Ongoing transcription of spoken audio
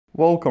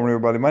Welcome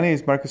everybody, my name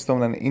is Marcus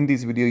Stone, and in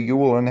this video you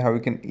will learn how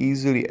you can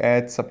easily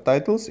add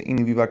subtitles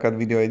in VivaCut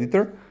video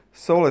editor.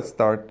 So let's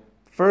start.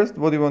 First,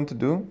 what you want to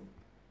do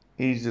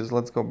is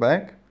let's go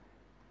back.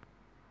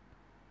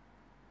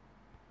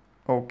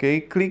 Okay,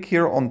 click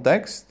here on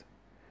text.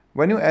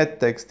 When you add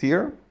text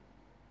here,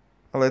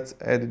 let's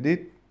edit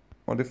it,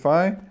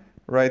 modify,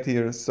 right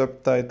here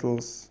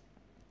subtitles,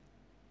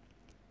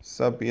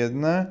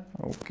 subjedna,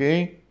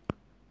 okay.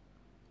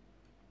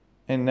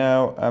 And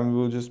now I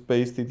will just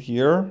paste it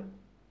here.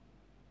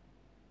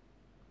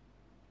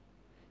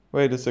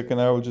 Wait a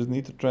second, I will just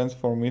need to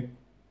transform it.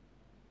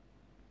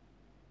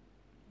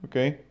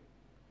 Okay.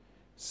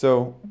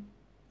 So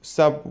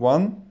sub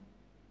 1.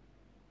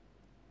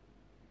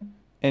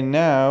 And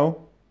now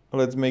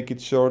let's make it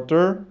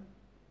shorter.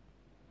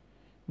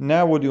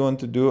 Now what you want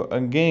to do,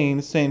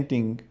 again, same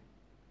thing.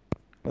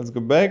 Let's go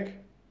back,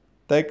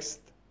 text,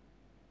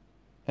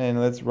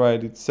 and let's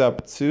write it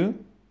sub 2,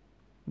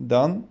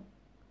 done.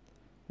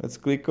 Let's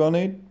click on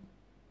it,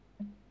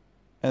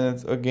 and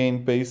let's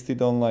again paste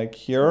it on like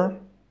here.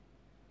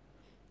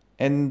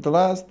 And the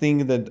last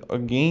thing, that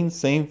again,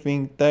 same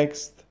thing,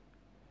 text,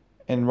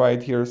 and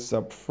right here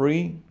sub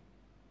 3.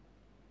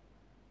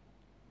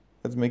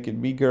 Let's make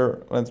it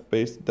bigger, let's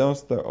paste it down,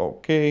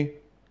 okay.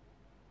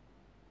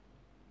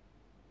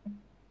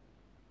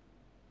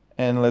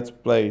 And let's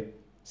play it.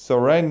 So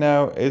right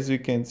now, as you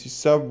can see,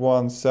 sub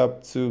 1,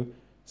 sub 2,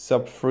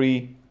 sub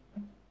 3,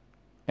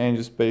 and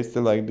just paste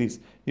it like this.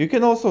 You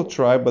can also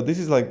try, but this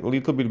is like a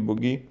little bit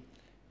buggy.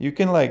 You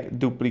can like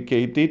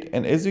duplicate it,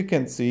 and as you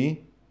can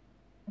see,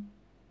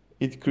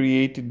 it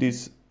created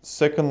this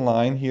second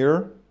line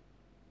here.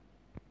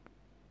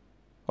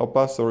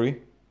 Opa,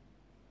 sorry.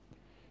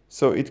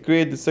 So it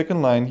created the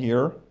second line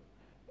here,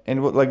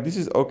 and what, like, this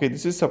is okay,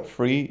 this is sub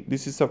 3,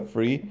 this is sub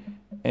 3,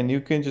 and you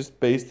can just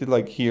paste it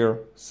like here,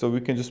 so we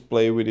can just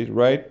play with it,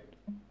 right?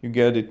 You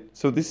get it.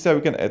 So this is how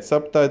we can add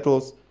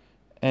subtitles.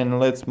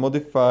 And let's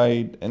modify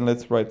it, and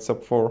let's write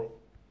sub 4.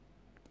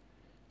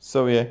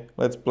 So yeah,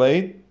 let's play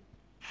it.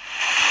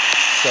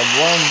 Sub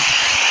 1,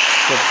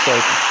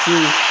 subtitles 2,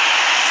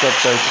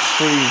 subtitles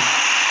 3,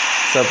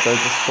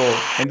 subtitles 4.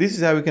 And this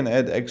is how you can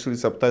add actually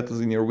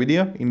subtitles in your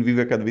video in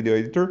VivaCut video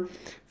editor.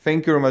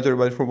 Thank you very much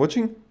everybody for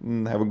watching,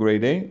 and have a great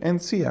day, and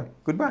see ya.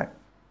 Goodbye.